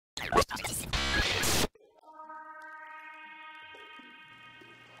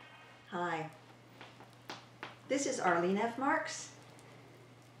Hi, this is Arlene F. Marks,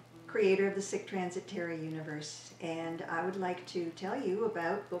 creator of the Sick Transit Terra universe, and I would like to tell you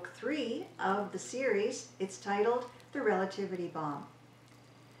about Book 3 of the series. It's titled The Relativity Bomb.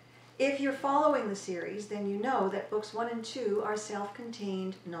 If you're following the series, then you know that Books 1 and 2 are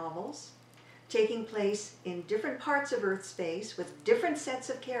self-contained novels taking place in different parts of Earth space with different sets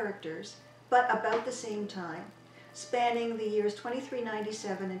of characters, but about the same time, spanning the years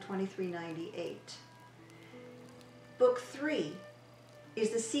 2397 and 2398. Book 3 is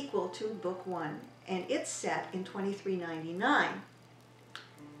the sequel to Book 1, and it's set in 2399.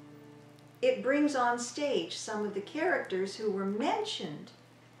 It brings on stage some of the characters who were mentioned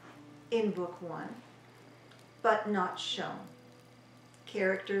in Book 1, but not shown.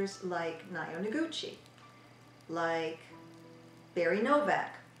 Characters like Nayo Noguchi, like Barry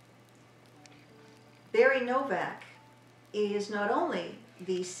Novak. Barry Novak is not only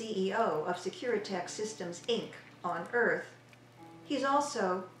the CEO of Securitech Systems, Inc. on Earth, he's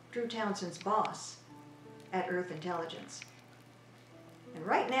also Drew Townsend's boss at Earth Intelligence. And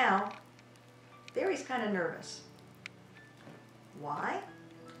right now, Barry's kind of nervous. Why?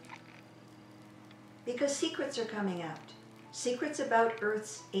 Because secrets are coming out. Secrets about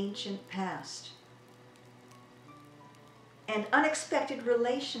Earth's ancient past. And unexpected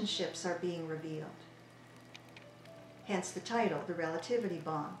relationships are being revealed. Hence the title, The Relativity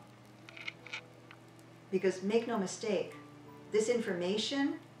Bomb. Because make no mistake, this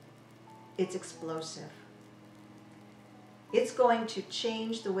information, it's explosive. It's going to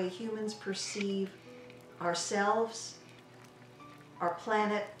change the way humans perceive ourselves, our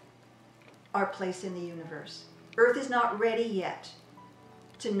planet, our place in the universe. Earth is not ready yet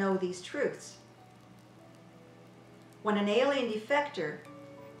to know these truths. When an alien defector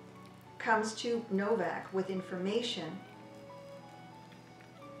comes to Novak with information,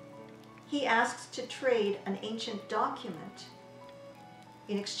 he asks to trade an ancient document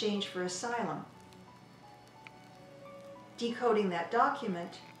in exchange for asylum. Decoding that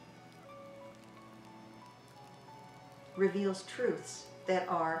document reveals truths that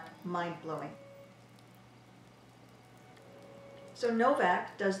are mind-blowing. So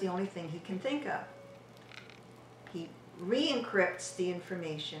Novak does the only thing he can think of. He re-encrypts the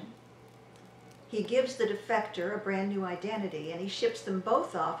information, he gives the defector a brand new identity, and he ships them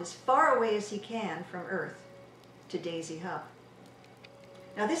both off as far away as he can from Earth to Daisy Hub.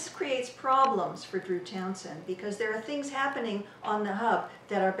 Now this creates problems for Drew Townsend because there are things happening on the hub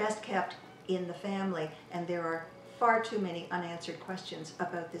that are best kept in the family, and there are far too many unanswered questions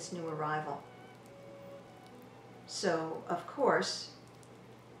about this new arrival. So, of course,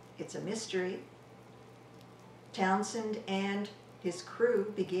 it's a mystery. Townsend and his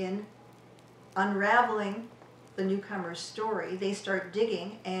crew begin unraveling the newcomer's story. They start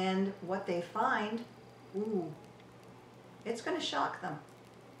digging, and what they find, it's going to shock them.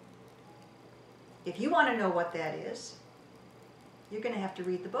 If you want to know what that is, you're going to have to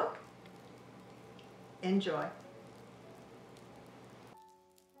read the book. Enjoy.